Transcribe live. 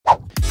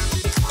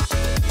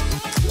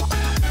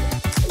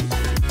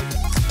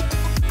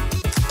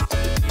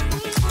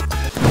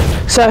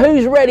So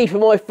who's ready for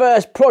my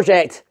first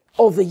project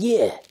of the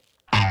year?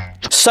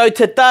 So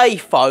today,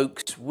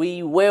 folks,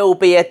 we will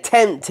be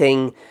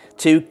attempting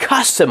to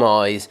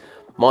customise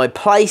my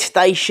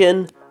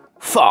PlayStation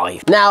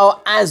 5.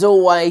 Now, as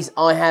always,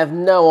 I have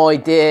no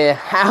idea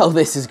how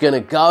this is going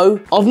to go.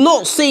 I've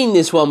not seen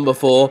this one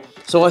before,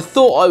 so I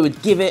thought I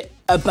would give it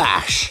a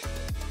bash.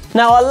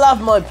 Now, I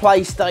love my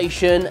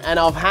PlayStation, and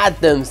I've had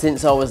them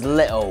since I was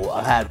little.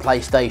 I've had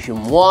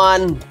PlayStation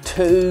 1,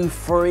 2,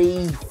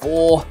 3,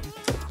 4,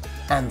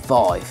 and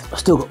 5. I've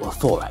still got my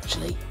 4,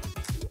 actually.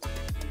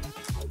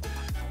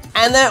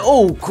 And they're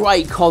all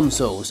great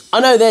consoles. I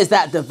know there's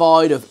that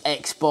divide of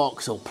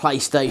Xbox or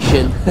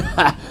PlayStation.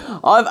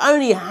 I've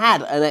only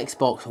had an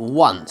Xbox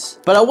once,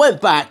 but I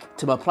went back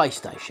to my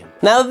PlayStation.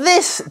 Now,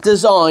 this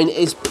design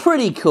is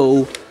pretty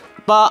cool,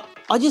 but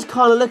I just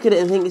kind of look at it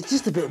and think it's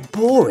just a bit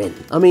boring.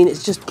 I mean,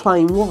 it's just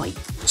plain white.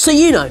 So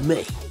you know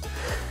me.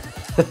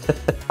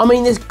 I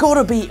mean, there's got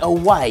to be a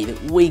way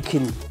that we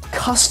can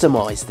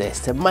customise this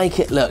to make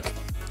it look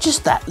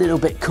just that little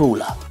bit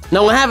cooler.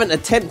 Now, I haven't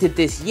attempted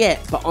this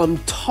yet, but I'm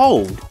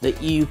told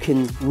that you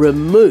can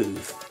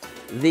remove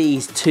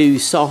these two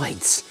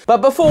sides.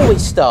 But before we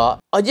start,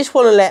 I just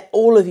want to let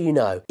all of you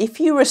know, if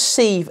you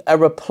receive a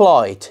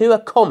reply to a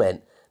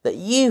comment that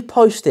you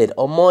posted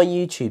on my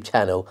YouTube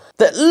channel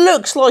that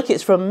looks like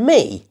it's from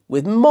me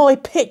with my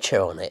picture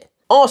on it,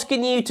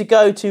 asking you to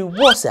go to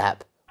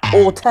WhatsApp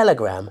or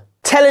Telegram,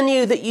 telling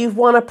you that you've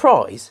won a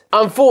prize.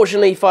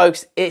 Unfortunately,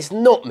 folks, it's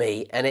not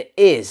me, and it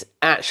is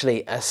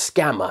actually a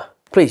scammer.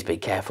 Please be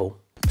careful.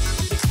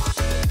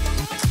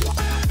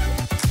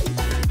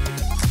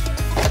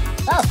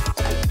 Oh.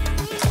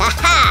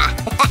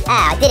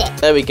 I did it.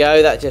 There we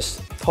go, that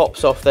just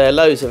pops off there.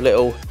 Loads of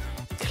little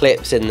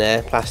clips in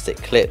there, plastic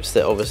clips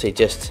that obviously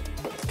just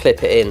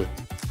clip it in.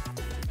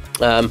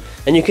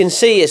 And you can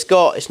see it's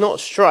not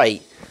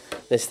straight,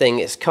 this thing,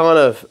 it's kind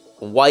of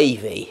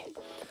wavy.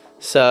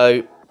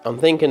 So I'm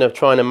thinking of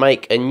trying to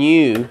make a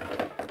new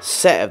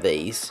set of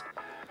these.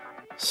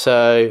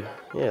 So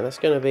yeah, that's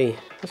gonna be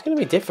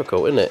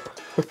difficult, isn't it?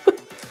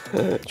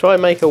 Try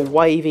and make a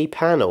wavy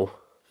panel.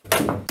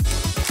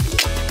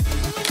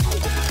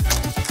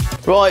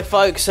 Right,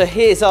 folks, so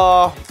here's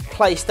our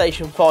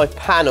PlayStation 5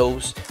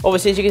 panels.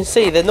 Obviously, as you can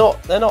see, they're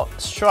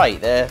not straight,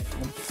 they're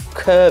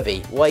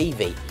curvy,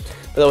 wavy.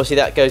 But obviously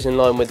that goes in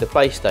line with the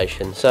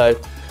PlayStation. So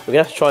we're gonna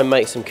have to try and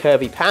make some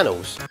curvy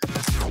panels.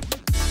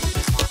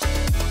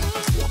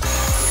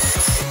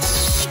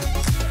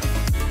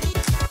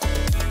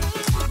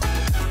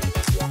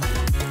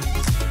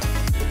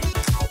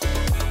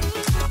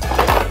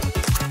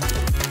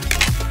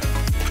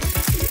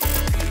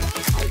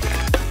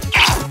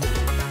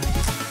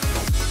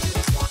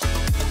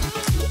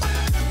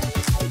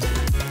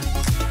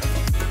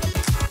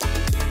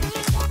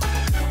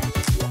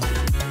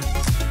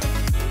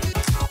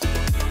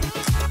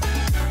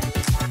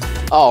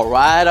 All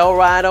right.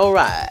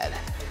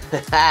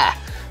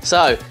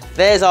 So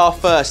there's our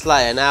first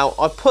layer. Now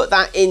I put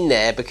that in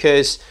there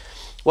because,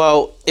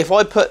 well, if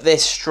I put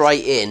this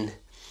straight in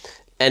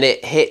and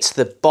it hits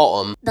the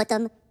bottom,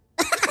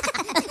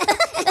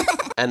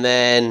 and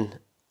then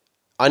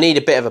I need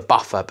a bit of a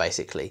buffer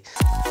basically.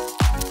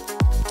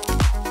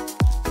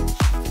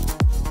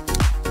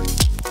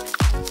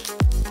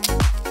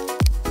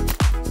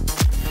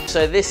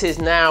 So this is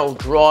now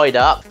dried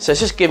up. So it's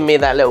just giving me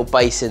that little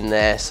base in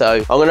there. So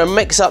I'm gonna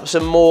mix up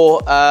some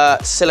more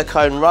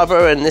silicone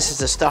rubber, and this is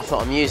the stuff that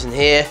I'm using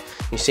here.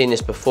 You've seen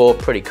this before,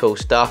 pretty cool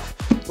stuff.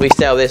 We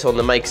sell this on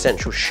the Make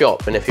Central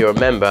shop, and if you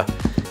remember,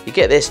 you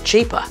get this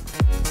cheaper.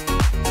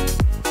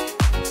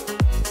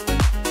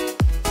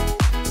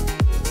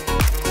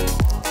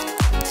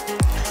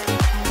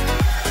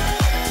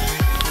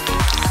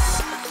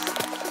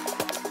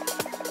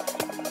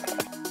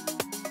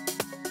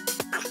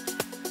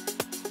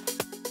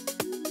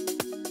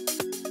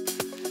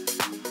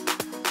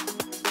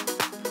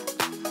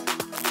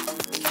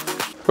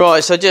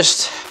 Right, so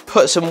just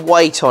put some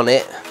weight on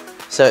it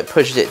so it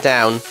pushes it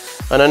down.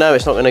 And I know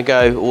it's not going to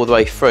go all the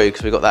way through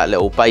because we've got that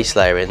little base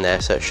layer in there,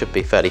 so it should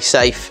be fairly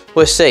safe.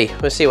 We'll see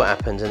what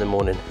happens in the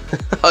morning.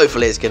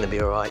 Hopefully it's going to be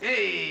all right.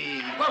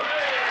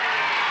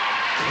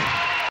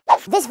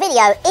 This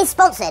video is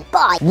sponsored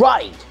by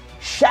Raid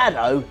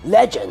Shadow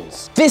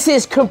Legends. This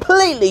is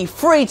completely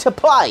free to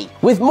play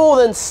with more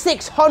than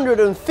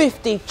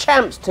 650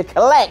 champs to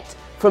collect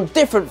from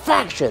different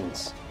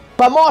factions.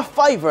 But my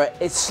favourite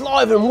is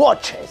Slytherin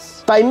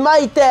Watchers. They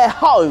made their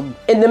home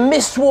in the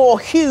Mistwar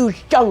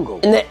huge jungle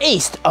in the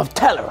east of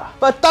Tellera.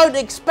 But don't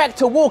expect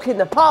to walk in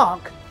the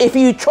park if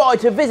you try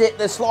to visit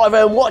the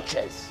Slytherin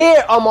Watchers.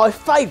 Here are my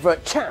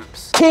favourite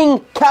champs,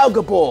 King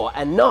Calgabor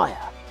and Naya.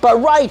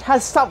 But Raid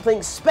has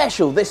something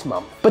special this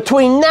month.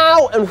 Between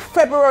now and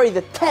February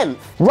the 10th,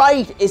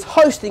 Raid is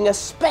hosting a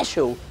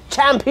special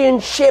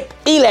Championship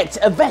Elect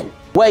event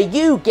where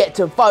you get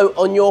to vote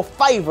on your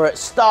favourite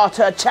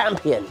starter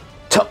champion.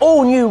 To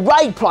all new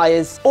Raid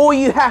players, all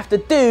you have to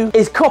do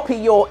is copy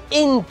your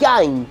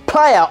in-game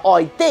player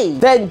ID,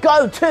 then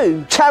go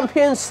to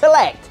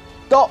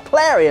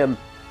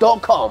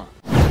championselect.plarium.com.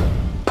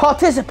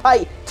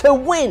 Participate to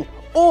win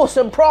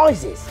awesome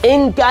prizes,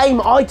 in-game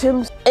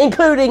items,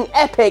 including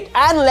epic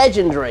and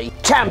legendary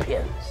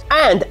champions,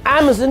 and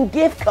Amazon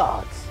gift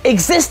cards.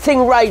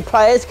 Existing raid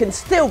players can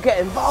still get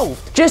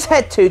involved. Just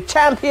head to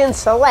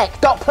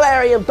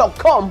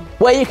championselect.plarium.com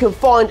where you can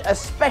find a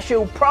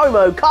special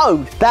promo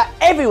code that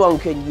everyone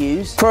can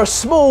use for a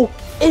small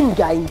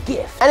in-game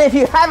gift. And if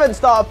you haven't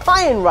started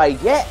playing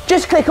raid yet,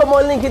 just click on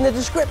my link in the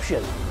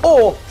description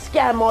or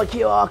scan my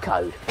QR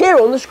code here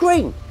on the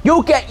screen.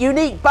 You'll get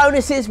unique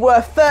bonuses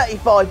worth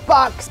 35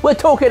 bucks. We're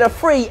talking a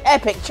free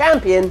epic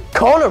champion,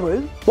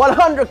 Conaroo,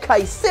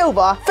 100k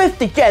silver,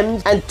 50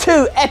 gems, and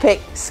 2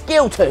 epic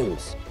skill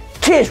tombs.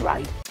 Cheers,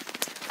 raid.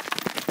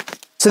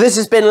 So this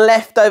has been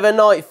left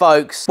overnight,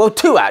 folks. Well,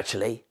 2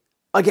 actually.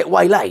 I get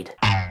waylaid.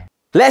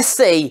 Let's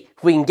see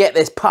if we can get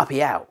this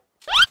puppy out.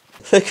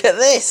 Look at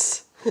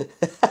this.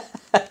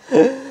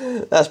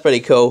 That's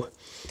pretty cool.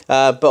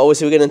 But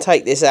obviously we're going to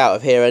take this out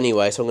of here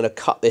anyway, so I'm going to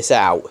cut this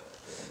out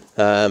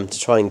to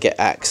try and get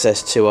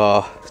access to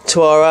our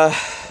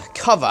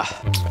cover.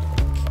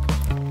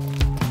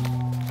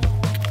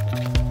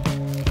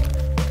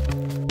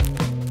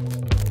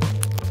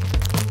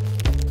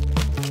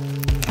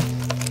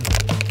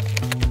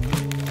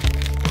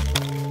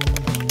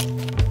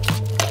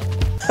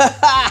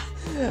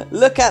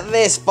 Look at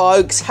this,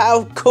 folks.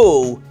 How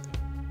cool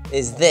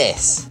is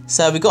this?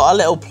 So we've got a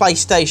little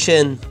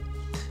PlayStation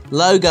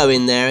logo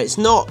in there. It's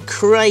not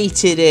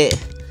created it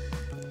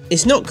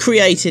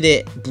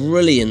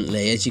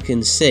brilliantly, as you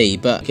can see,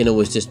 but you can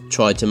always just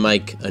try to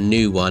make a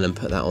new one and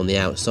put that on the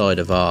outside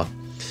of our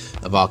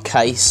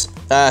case.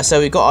 So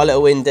we've got our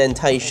little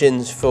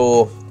indentations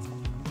for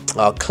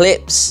our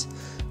clips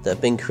that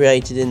have been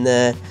created in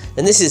there,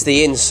 and this is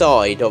the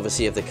inside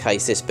obviously of the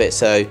case, this bit,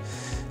 so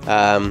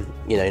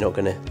you know, you're not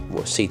going to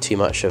see too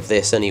much of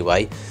this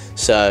anyway,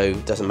 so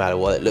it doesn't matter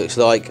what it looks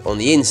like on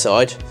the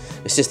inside.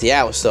 It's just the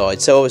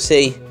outside. So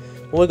obviously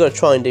what we're going to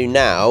try and do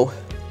now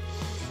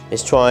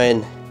is try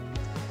and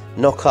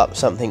knock up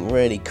something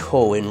really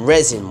cool in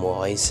resin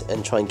wise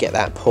and try and get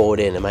that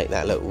poured in and make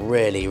that look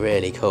really,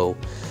 really cool.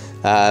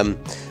 And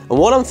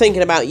what I'm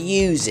thinking about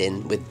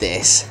using with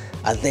this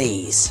are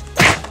these.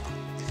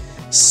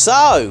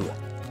 So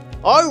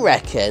I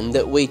reckon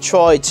that we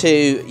try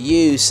to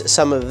use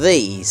some of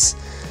these,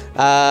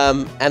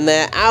 and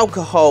they're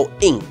alcohol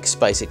inks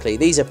basically.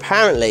 These are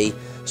apparently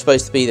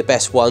supposed to be the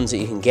best ones that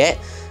you can get.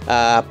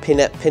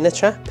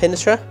 Pinetra?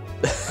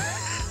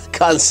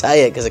 Can't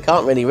say it because I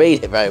can't really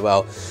read it very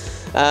well.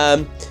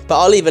 But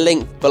I'll leave a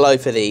link below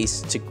for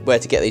these, to where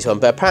to get these on.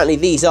 But apparently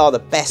these are the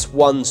best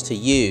ones to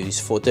use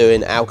for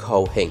doing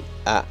alcohol ink.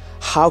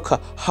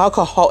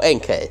 Alcohol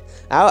ink.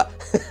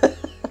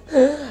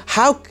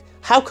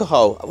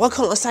 Alcohol. Why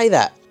can't I say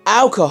that?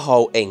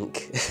 Alcohol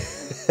ink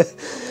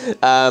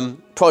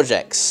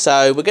projects.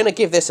 So we're going to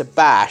give this a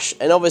bash,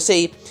 and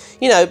obviously,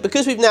 you know,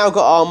 because we've now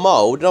got our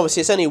mould, and obviously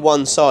it's only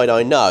one side,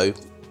 I know,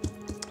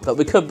 but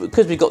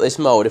because we've got this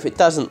mould, if it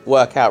doesn't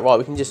work out right,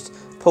 we can just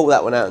pull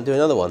that one out and do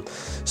another one.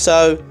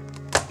 So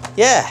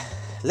yeah,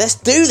 let's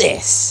do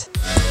this.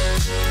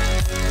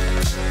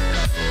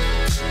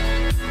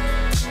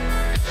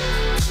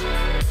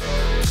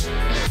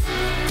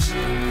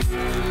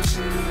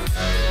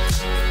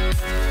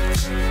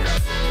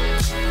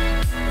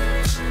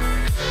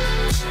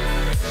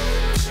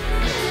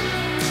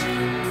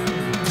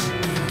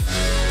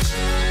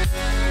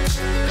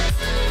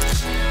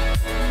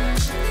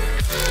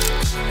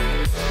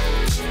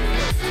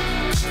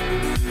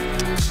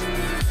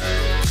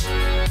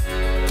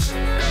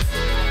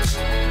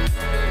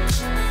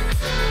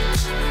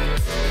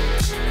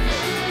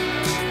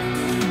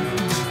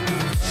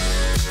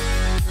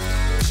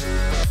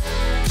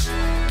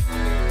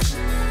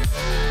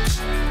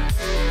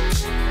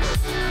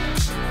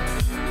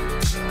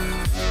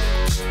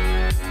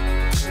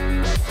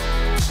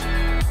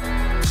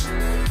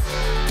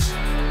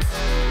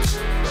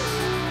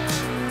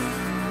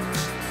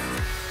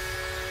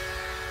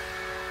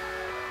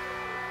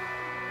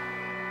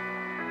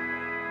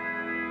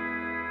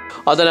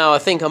 I don't know, I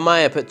think I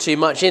may have put too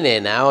much in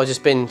here now. I've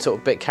just been sort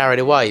of a bit carried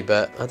away,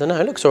 but I don't know,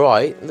 it looks all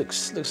right. It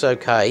looks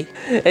okay.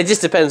 It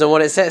just depends on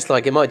what it sets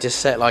like. It might just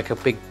set like a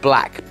big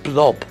black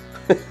blob,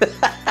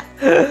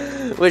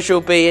 which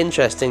will be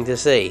interesting to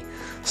see.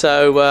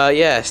 So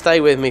yeah, stay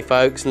with me,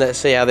 folks, and let's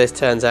see how this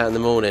turns out in the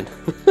morning.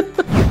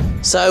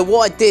 So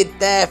what I did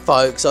there,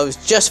 folks, I was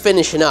just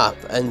finishing up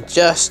and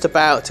just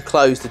about to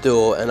close the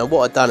door, and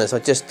what I'd done is I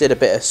just did a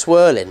bit of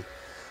swirling.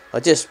 I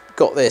just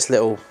got this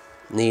little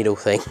needle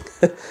thing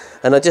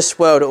and I just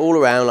swirled it all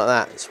around like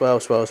that. Swirl,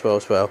 swirl,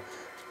 swirl, swirl,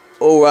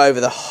 all over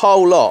the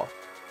whole lot,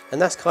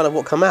 and that's kind of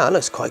what come out. It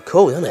looks quite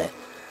cool, doesn't it?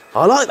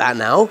 I like that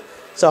now.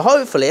 So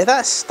hopefully if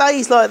that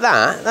stays like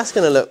that, that's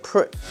going to look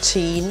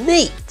pretty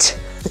neat.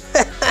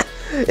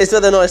 It's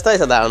whether or not it stays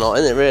like that or not,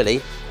 isn't it,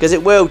 really? Because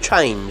it will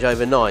change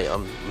overnight,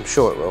 I'm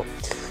sure it will.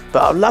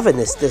 But I'm loving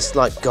this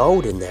like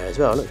gold in there as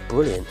well. It looks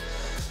brilliant.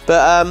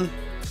 But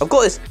I've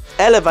got this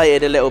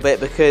elevated a little bit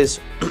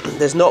because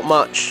there's not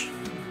much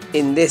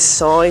in this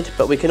side,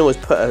 but we can always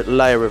put a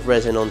layer of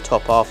resin on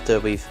top after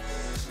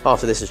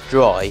this is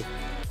dry,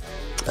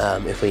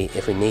 if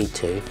we need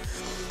to.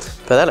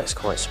 But that looks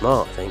quite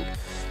smart, I think.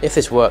 If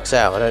this works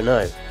out, I don't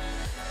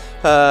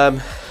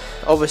know.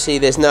 Obviously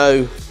there's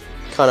no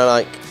kind of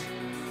like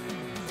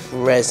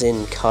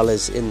resin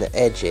colours in the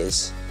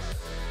edges.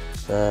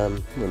 There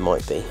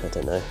might be, I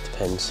don't know,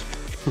 depends.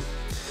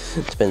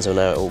 Depends on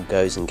how it all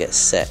goes and gets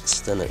set,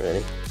 doesn't it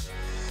really?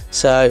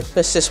 So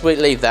let's just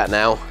leave that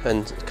now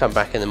and come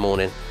back in the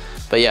morning.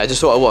 But yeah, I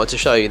just thought I wanted to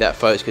show you that,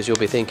 folks, because you'll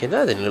be thinking,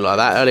 that didn't look like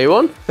that earlier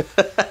on.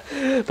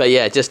 But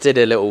yeah, just did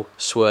a little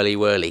swirly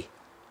whirly.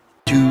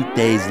 2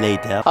 days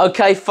later.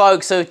 Okay,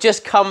 folks, so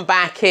just come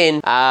back in.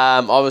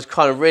 I was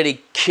kind of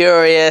really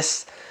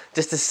curious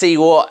just to see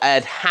what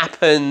had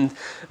happened,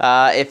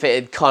 if it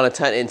had kind of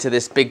turned into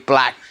this big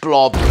black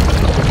blob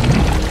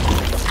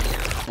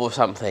or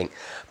something.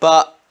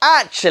 But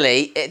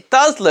actually, it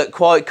does look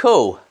quite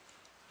cool.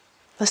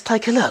 Let's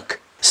take a look.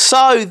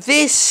 So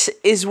this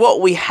is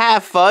what we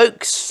have,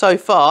 folks, so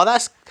far.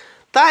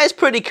 That is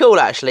pretty cool,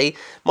 actually.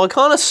 My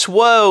kind of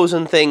swirls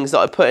and things that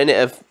I put in it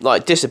have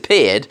like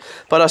disappeared,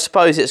 but I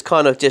suppose it's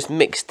kind of just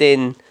mixed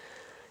in,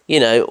 you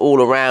know,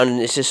 all around,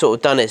 and it's just sort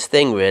of done its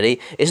thing, really.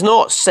 It's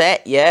not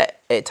set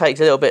yet. It takes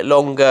a little bit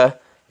longer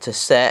to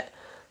set,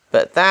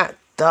 but that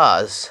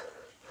does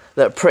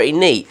look pretty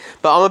neat.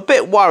 But I'm a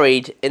bit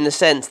worried in the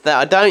sense that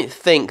I don't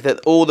think that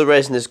all the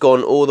resin has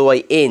gone all the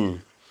way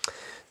in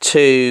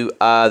to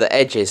the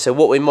edges. So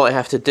what we might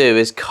have to do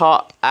is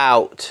cut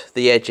out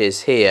the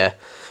edges here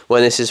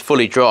when this is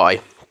fully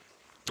dry,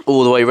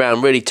 all the way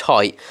around really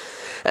tight,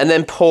 and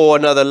then pour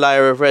another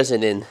layer of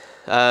resin in.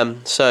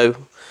 So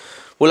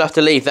we'll have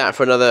to leave that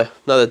for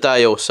another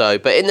day or so.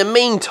 But in the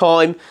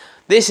meantime,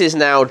 this is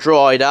now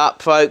dried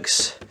up,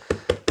 folks.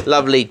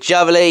 Lovely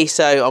jubbly.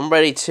 So I'm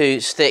ready to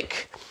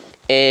stick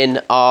in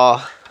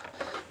our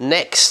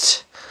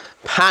next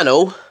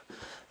panel.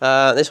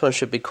 This one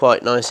should be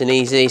quite nice and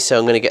easy, so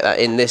I'm going to get that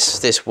in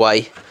this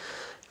way.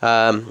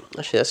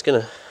 Actually, that's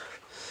going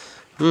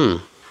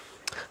to...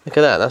 look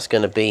at that. That's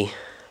going to be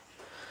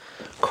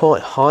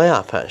quite high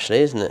up, actually,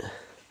 isn't it?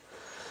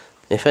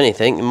 If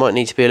anything, it might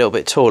need to be a little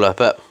bit taller,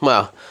 but,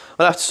 well,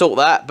 I'll have to sort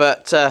that.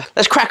 But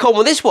let's crack on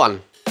with this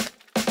one.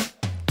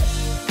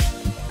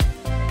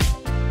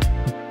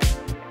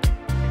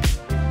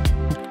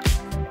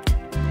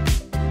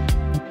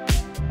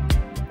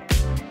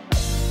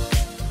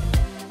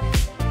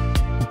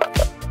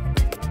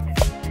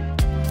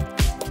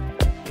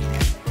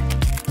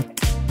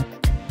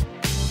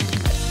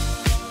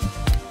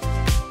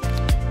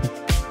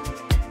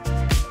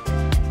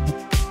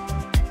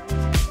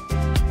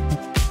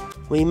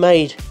 We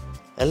made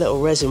a little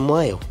resin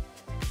whale,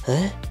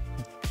 huh?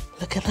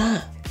 Look at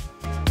that.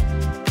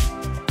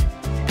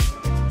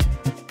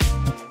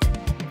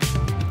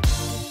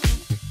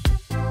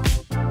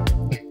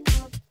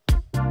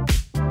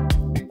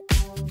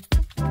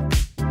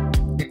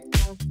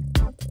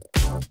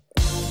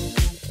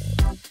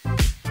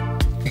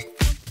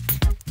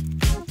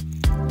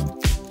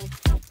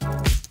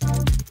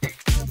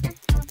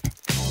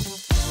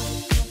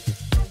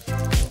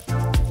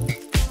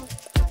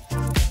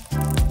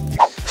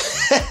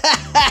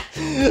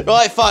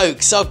 Right,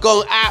 folks, I've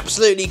gone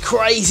absolutely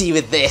crazy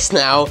with this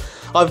now.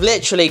 I've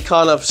literally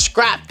kind of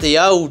scrapped the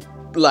old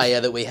layer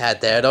that we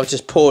had there, and I've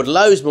just poured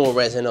loads more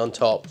resin on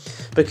top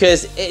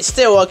because I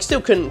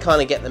still couldn't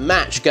kind of get the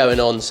match going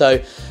on.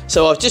 So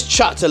I've just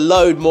chucked a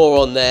load more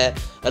on there,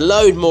 a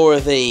load more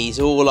of these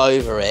all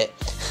over it.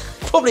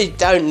 Probably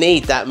don't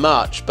need that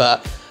much,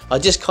 but I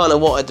just kind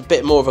of wanted a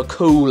bit more of a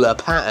cooler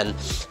pattern.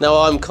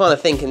 Now I'm kind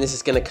of thinking this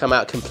is going to come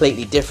out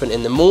completely different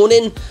in the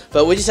morning,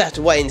 but we just have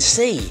to wait and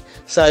see.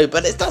 So,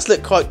 but it does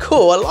look quite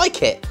cool. I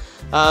like it.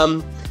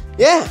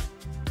 Yeah,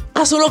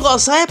 that's all I've got to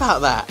say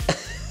about that.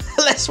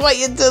 Let's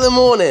wait until the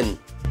morning.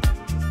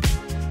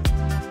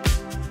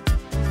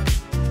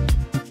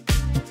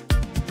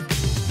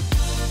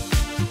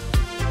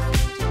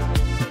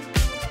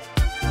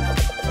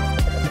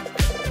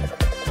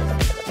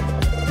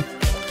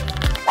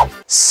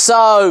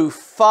 So,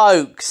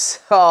 folks,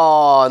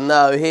 oh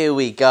no, here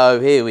we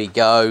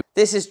go.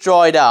 This is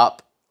dried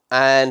up,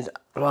 and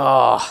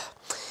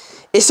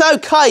it's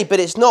okay, but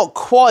it's not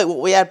quite what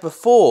we had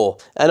before.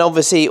 And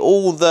obviously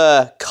all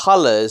the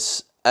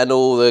colours and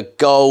all the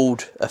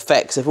gold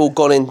effects have all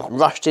gone in,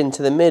 rushed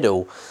into the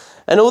middle.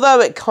 And although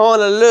it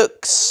kind of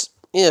looks,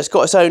 you know, it's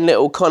got its own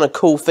little kind of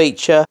cool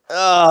feature,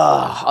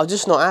 I'm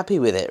just not happy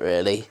with it,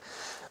 really.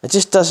 It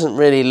just doesn't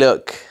really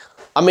look...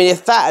 I mean,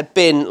 if that had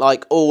been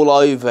like all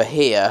over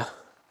here,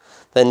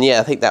 then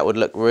yeah, I think that would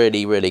look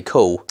really, really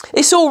cool.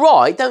 It's all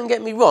right, don't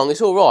get me wrong, it's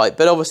all right,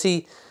 but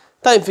obviously,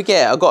 don't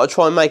forget, I've got to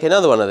try and make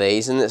another one of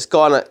these, and it's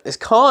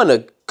kind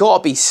of got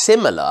to be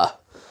similar,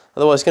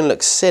 otherwise it's going to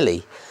look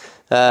silly.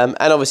 And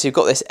obviously we've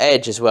got this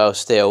edge as well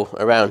still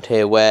around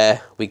here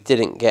where we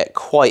didn't get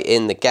quite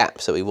in the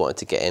gaps that we wanted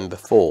to get in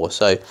before,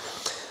 so...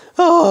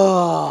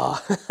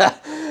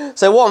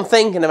 So what I'm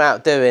thinking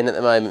about doing at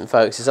the moment,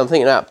 folks, is I'm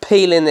thinking about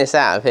peeling this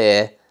out of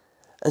here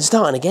and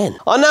starting again.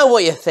 I know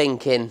what you're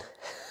thinking.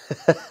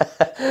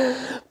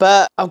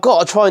 But I've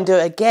got to try and do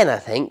it again, I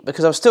think,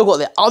 because I've still got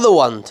the other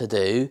one to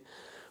do,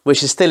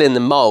 which is still in the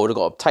mould. I've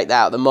got to take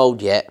that out of the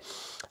mould yet.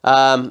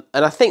 And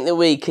I think that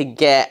we could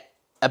get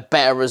a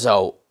better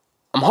result.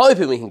 I'm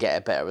hoping we can get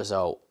a better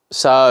result.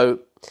 So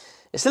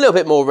it's a little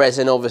bit more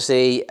resin,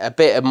 obviously, a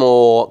bit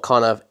more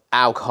kind of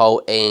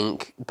alcohol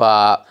ink,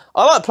 but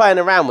I like playing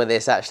around with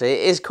this actually.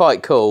 It is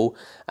quite cool,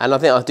 and I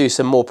think I'll do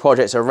some more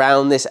projects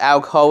around this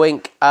alcohol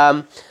ink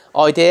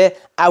idea.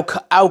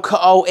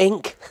 Alcohol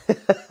ink.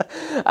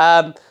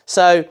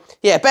 So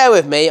yeah, bear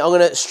with me. I'm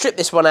going to strip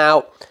this one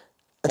out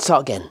and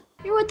start again.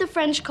 You're what the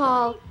French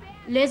call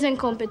les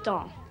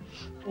incompétents.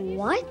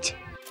 What?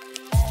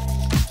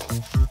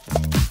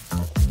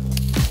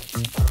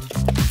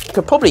 I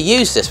could probably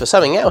use this for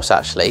something else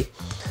actually.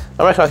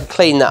 I reckon I could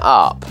clean that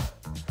up,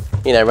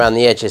 you know, around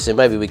the edges, and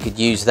maybe we could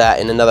use that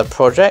in another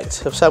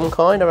project of some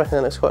kind. I reckon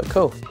that looks quite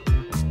cool.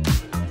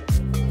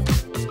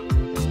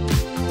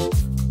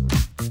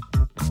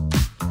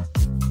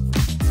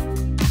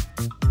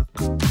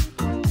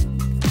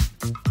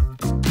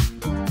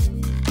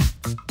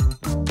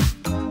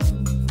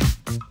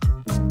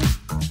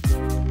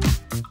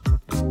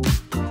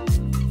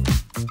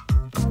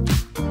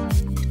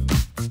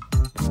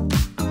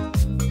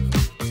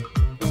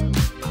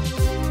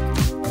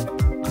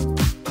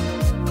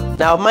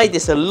 Now I've made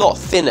this a lot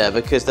thinner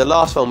because the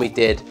last one we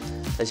did,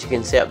 as you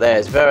can see up there,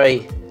 is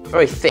very,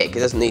 very thick. It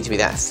doesn't need to be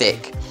that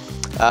thick.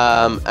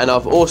 And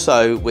I've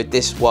also, with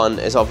this one,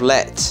 is I've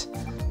let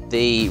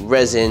the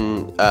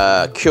resin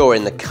cure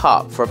in the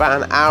cup for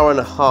about an hour and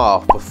a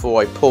half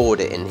before I poured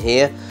it in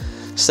here.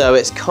 So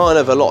it's kind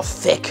of a lot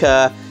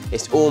thicker.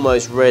 It's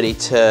almost ready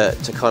to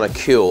kind of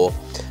cure.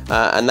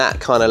 And that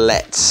kind of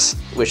lets,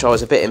 which I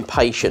was a bit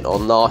impatient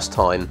on last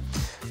time,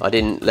 I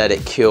didn't let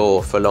it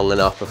cure for long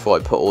enough before I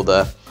put all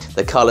the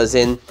colours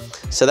in.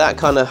 So that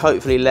kind of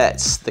hopefully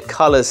lets the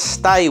colours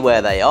stay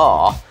where they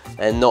are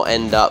and not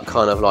end up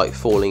kind of like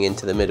falling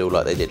into the middle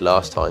like they did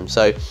last time.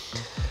 So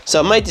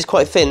I made this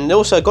quite thin, and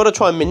also I've got to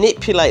try and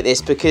manipulate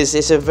this because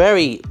it's a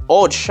very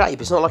odd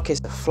shape. It's not like it's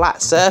a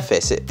flat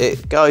surface.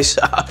 It goes,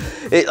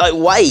 it like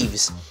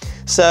waves.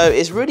 So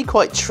it's really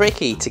quite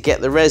tricky to get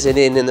the resin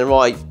in the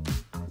right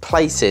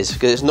places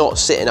because it's not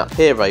sitting up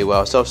here very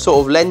well. So I've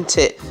sort of leaned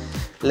it,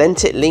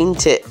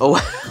 or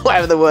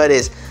whatever the word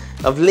is.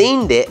 I've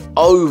leaned it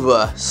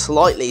over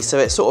slightly so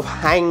it sort of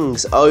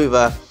hangs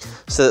over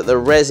so that the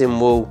resin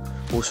will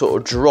sort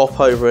of drop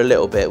over a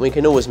little bit. We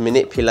can always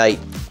manipulate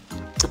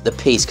the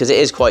piece because it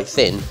is quite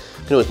thin.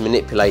 We can always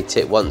manipulate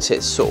it once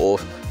it's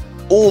sort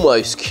of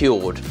almost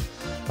cured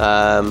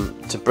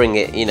to bring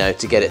it, you know,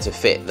 to get it to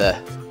fit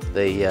the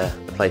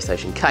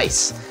PlayStation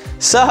case.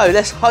 So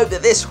let's hope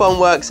that this one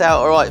works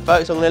out all right,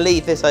 folks. I'm going to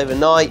leave this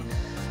overnight.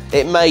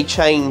 It may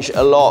change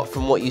a lot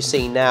from what you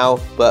see now,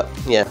 but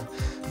yeah,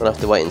 we'll have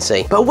to wait and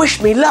see. But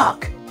wish me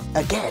luck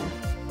again.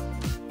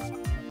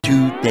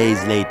 2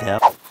 days later.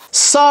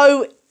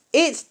 So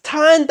it's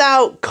turned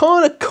out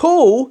kind of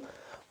cool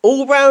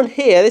all round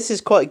here. This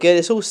is quite good.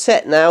 It's all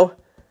set now.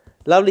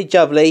 Lovely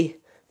jubbly.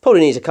 Probably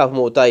needs a couple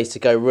more days to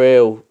go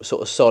real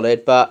sort of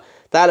solid, but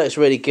that looks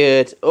really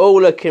good. All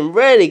looking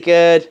really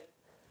good.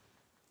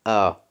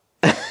 Oh.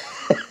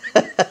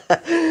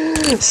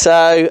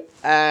 So,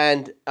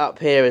 and up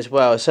here as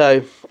well.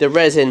 So the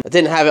resin, I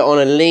didn't have it on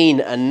a lean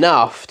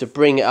enough to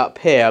bring it up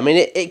here. I mean,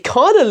 it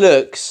kind of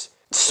looks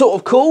sort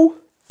of cool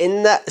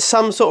in that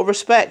some sort of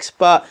respects,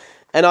 but,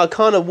 and I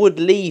kind of would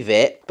leave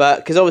it, but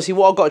because obviously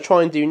what I've got to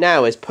try and do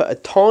now is put a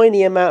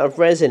tiny amount of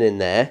resin in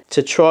there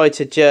to try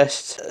to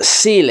just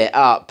seal it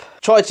up.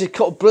 Try to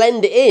kind of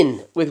blend it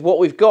in with what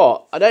we've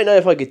got. I don't know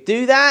if I could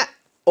do that,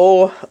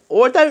 or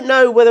I don't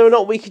know whether or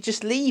not we could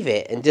just leave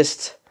it and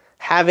just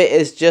have it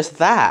as just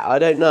that. I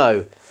don't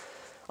know.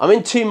 I'm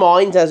in two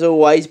minds as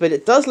always, but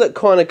it does look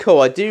kind of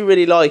cool. I do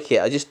really like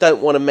it. I just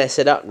don't want to mess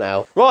it up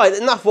now. Right,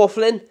 enough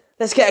waffling.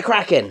 Let's get a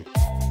cracking.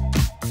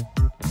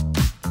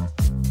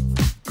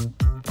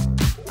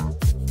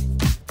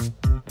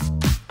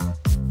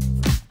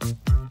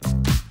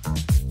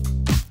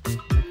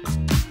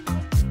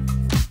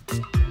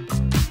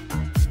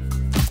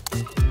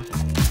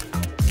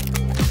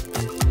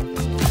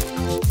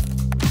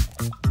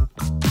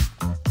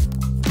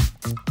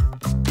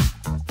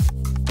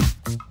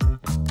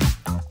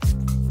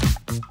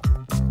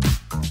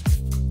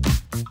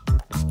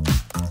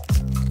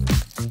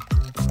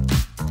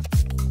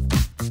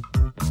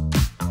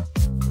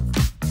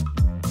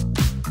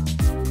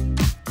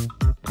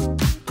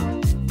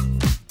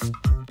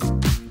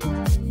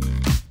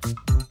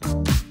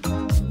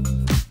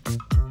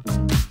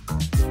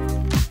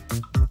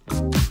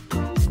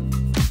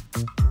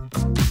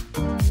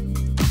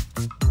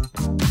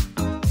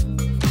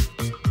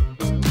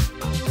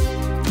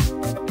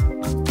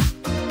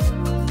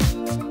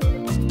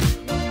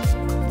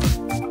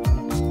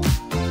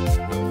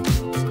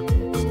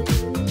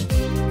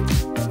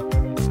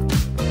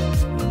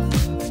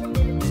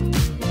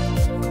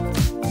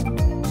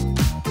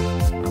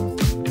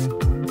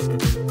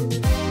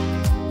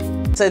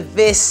 So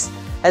this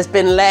has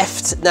been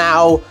left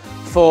now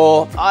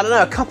for, I don't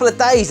know, a couple of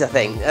days, I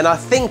think, and I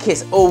think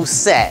it's all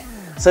set.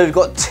 So we've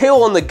got 2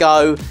 on the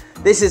go.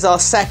 This is our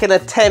second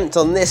attempt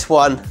on this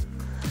one.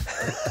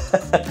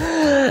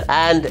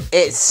 And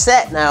it's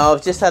set now.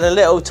 I've just had a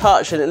little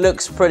touch and it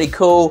looks pretty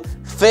cool,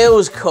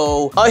 feels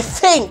cool. I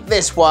think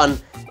this one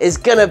is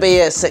gonna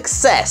be a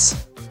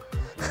success.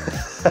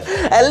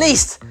 At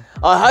least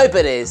I hope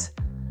it is,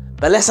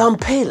 but let's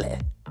unpeel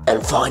it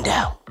and find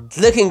out. It's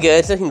looking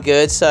good, looking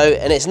good. So,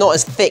 and it's not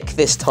as thick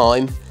this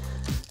time,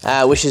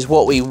 which is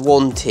what we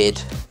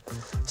wanted.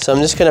 So I'm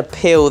just gonna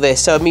peel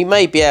this. So we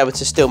may be able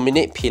to still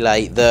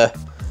manipulate the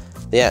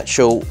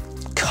actual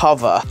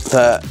cover,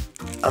 but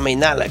I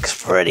mean, that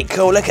looks pretty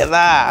cool. Look at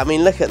that. I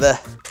mean, look at the,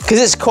 because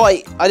it's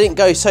quite, I didn't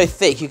go so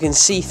thick. You can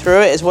see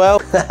through it as well.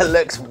 That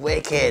looks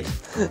wicked.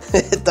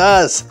 It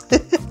does.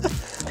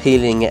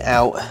 Peeling it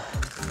out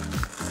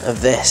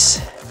of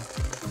this.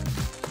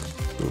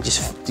 You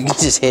can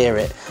just hear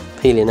it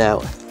peeling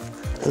out.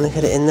 And look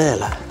at it in there,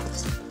 look.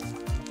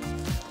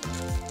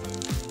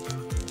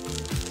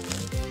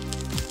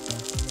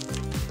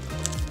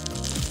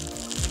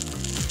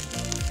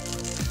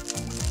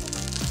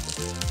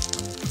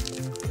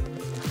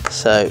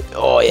 So,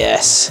 oh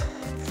yes.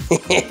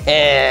 Look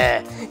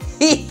at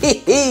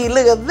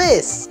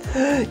this.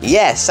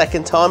 Yeah,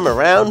 second time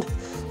around.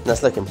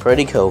 That's looking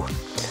pretty cool.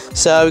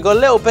 So we've got a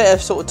little bit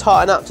of sort of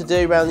tighten up to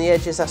do around the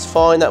edges. That's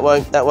fine. That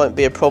won't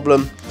be a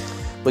problem.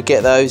 We'll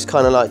get those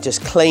kind of like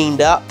just cleaned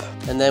up.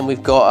 And then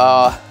we've got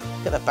our,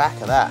 look at the back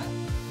of that.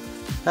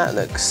 That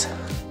looks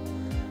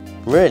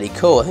really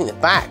cool. I think the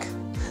back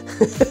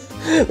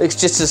looks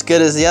just as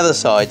good as the other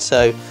side.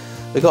 So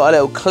we've got our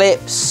little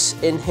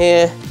clips in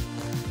here.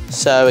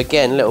 So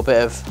again, a little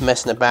bit of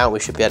messing about, we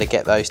should be able to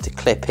get those to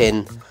clip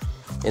in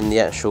the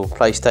actual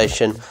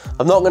PlayStation.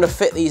 I'm not going to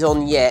fit these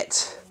on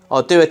yet.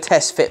 I'll do a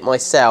test fit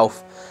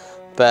myself,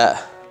 but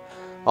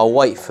I'll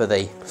wait for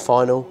the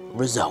final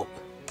result.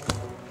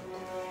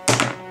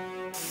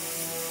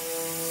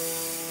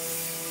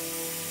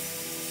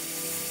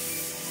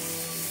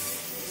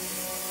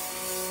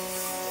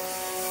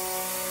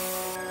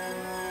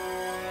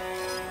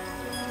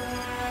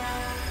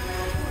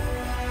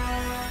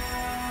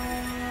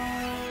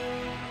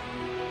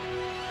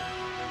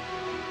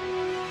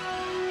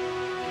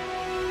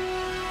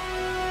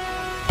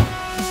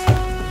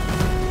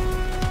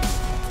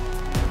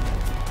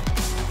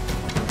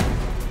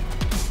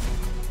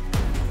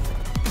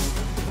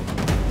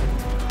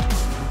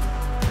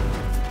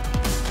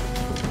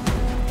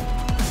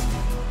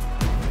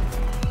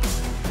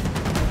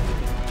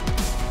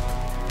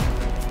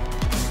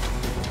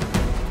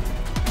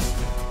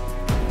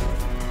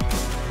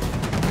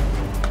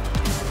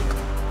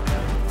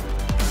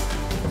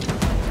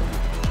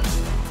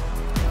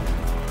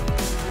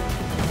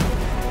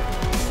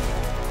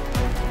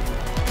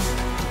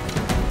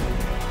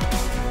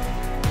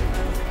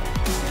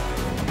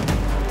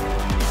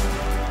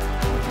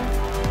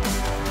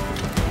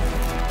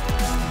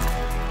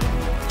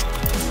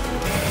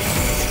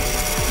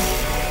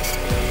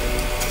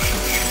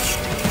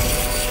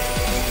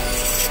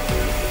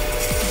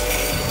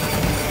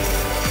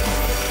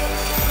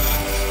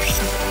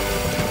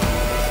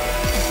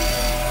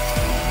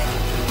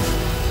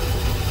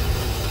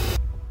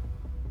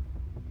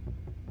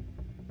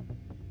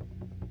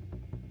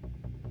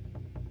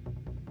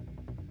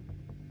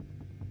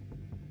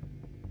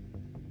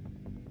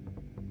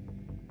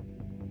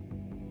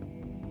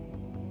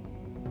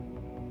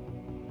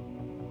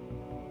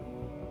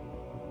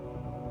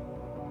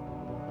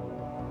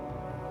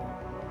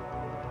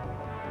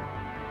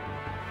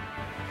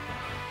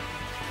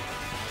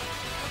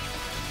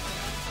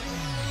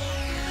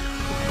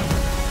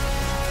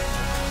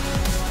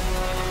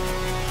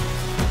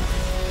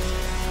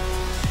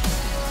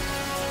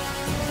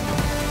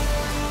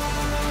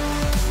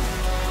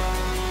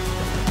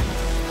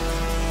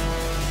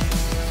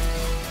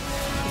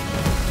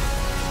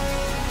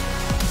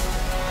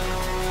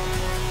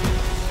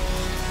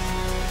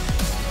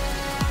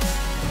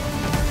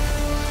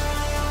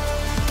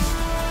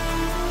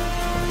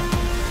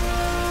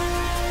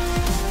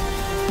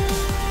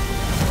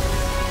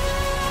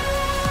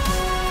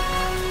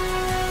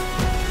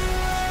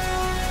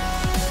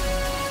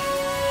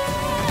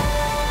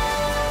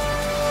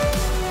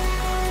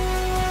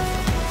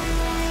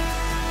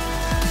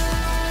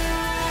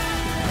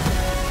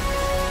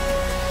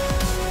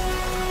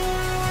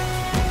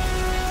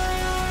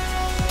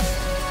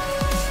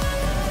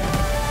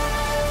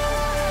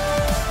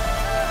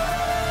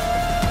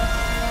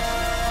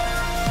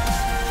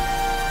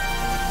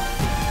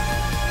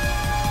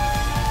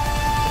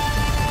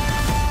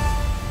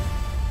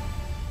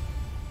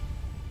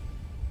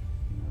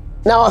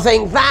 Now I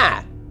think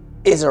that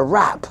is a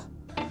wrap.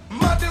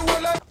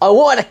 I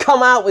wanted to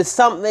come out with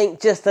something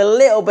just a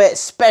little bit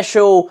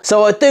special,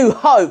 so I do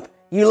hope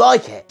you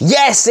like it.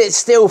 Yes, it's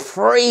still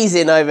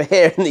freezing over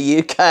here in the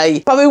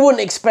UK, but we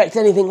wouldn't expect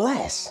anything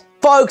less.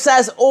 Folks,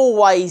 as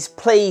always,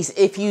 please,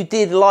 if you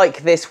did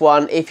like this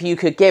one, if you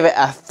could give it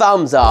a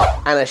thumbs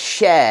up and a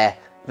share,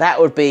 that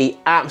would be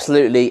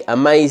absolutely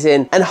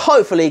amazing, and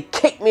hopefully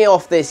kick me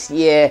off this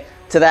year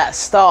to that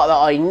start that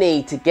I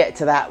need to get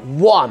to that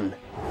 1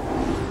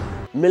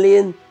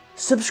 million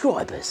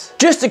subscribers.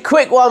 Just a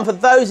quick one for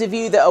those of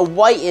you that are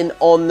waiting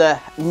on the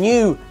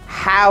new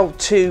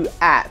how-to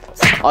app.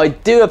 I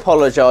do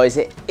apologise,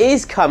 it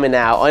is coming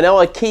out. I know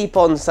I keep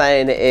on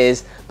saying it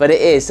is, but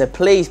it is, so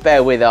please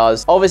bear with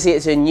us. Obviously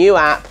it's a new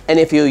app, and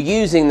if you're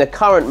using the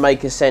current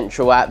Maker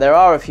Central app, there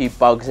are a few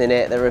bugs in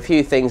it, there are a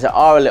few things that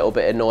are a little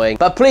bit annoying,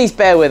 but please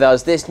bear with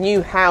us. This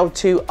new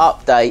how-to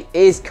update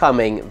is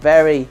coming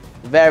very,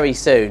 very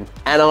soon,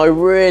 and I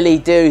really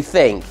do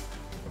think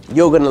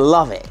you're gonna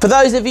love it. For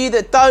those of you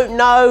that don't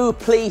know,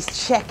 please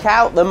check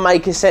out the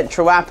Maker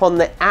Central app on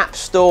the App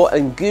Store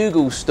and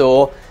Google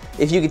Store.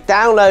 If you could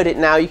download it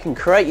now, you can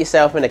create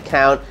yourself an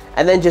account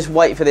and then just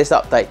wait for this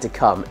update to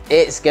come.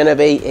 It's gonna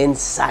be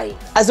insane.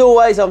 As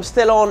always, I'm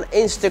still on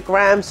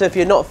Instagram, so if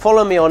you're not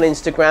following me on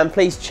Instagram,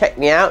 please check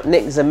me out,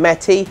 Nick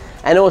Zammeti.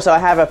 And also I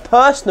have a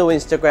personal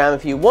Instagram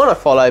if you wanna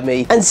follow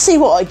me and see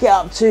what I get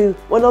up to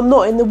when I'm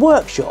not in the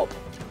workshop.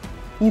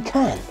 You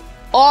can.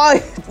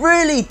 I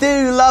really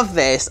do love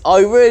this, I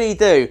really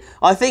do.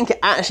 I think it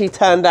actually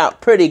turned out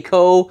pretty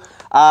cool.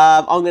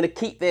 I'm gonna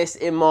keep this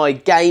in my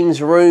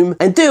games room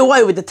and do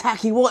away with the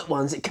tacky white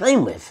ones it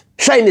came with.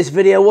 Shame this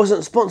video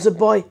wasn't sponsored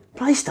by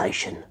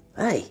PlayStation.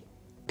 Hey,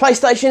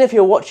 PlayStation, if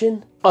you're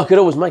watching, I could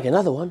always make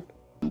another one.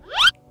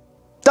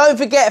 Don't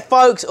forget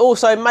folks,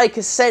 also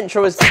Maker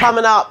Central is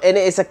coming up and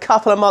it is a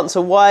couple of months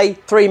away,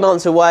 3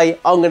 months away.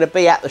 I'm going to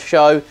be at the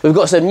show. We've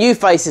got some new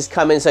faces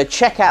coming, so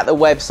check out the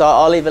website.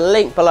 I'll leave a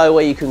link below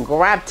where you can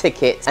grab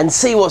tickets and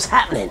see what's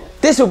happening.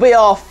 This will be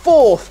our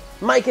 4th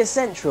Maker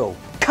Central.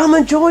 Come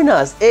and join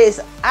us. It's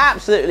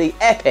absolutely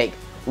epic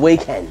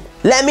weekend.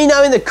 Let me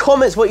know in the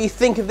comments what you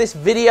think of this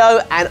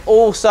video, and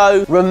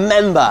also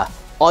remember,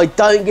 I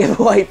don't give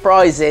away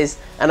prizes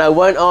and I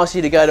won't ask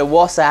you to go to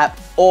WhatsApp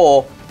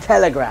or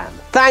Telegram.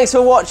 Thanks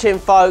for watching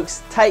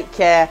folks, take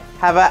care,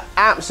 have an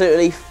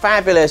absolutely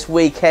fabulous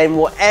weekend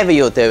whatever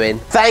you're doing.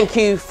 Thank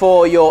you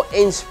for your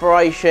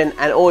inspiration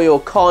and all your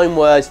kind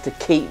words to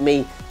keep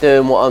me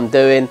doing what I'm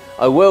doing.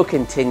 I will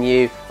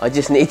continue, I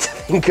just need to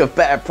think of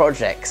better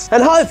projects,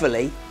 and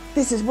hopefully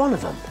this is one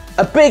of them.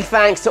 A big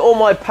thanks to all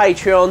my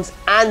Patreons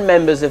and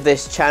members of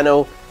this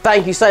channel.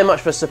 Thank you so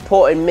much for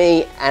supporting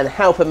me and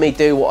helping me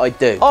do what I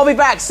do. I'll be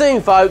back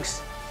soon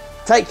folks,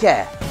 take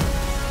care.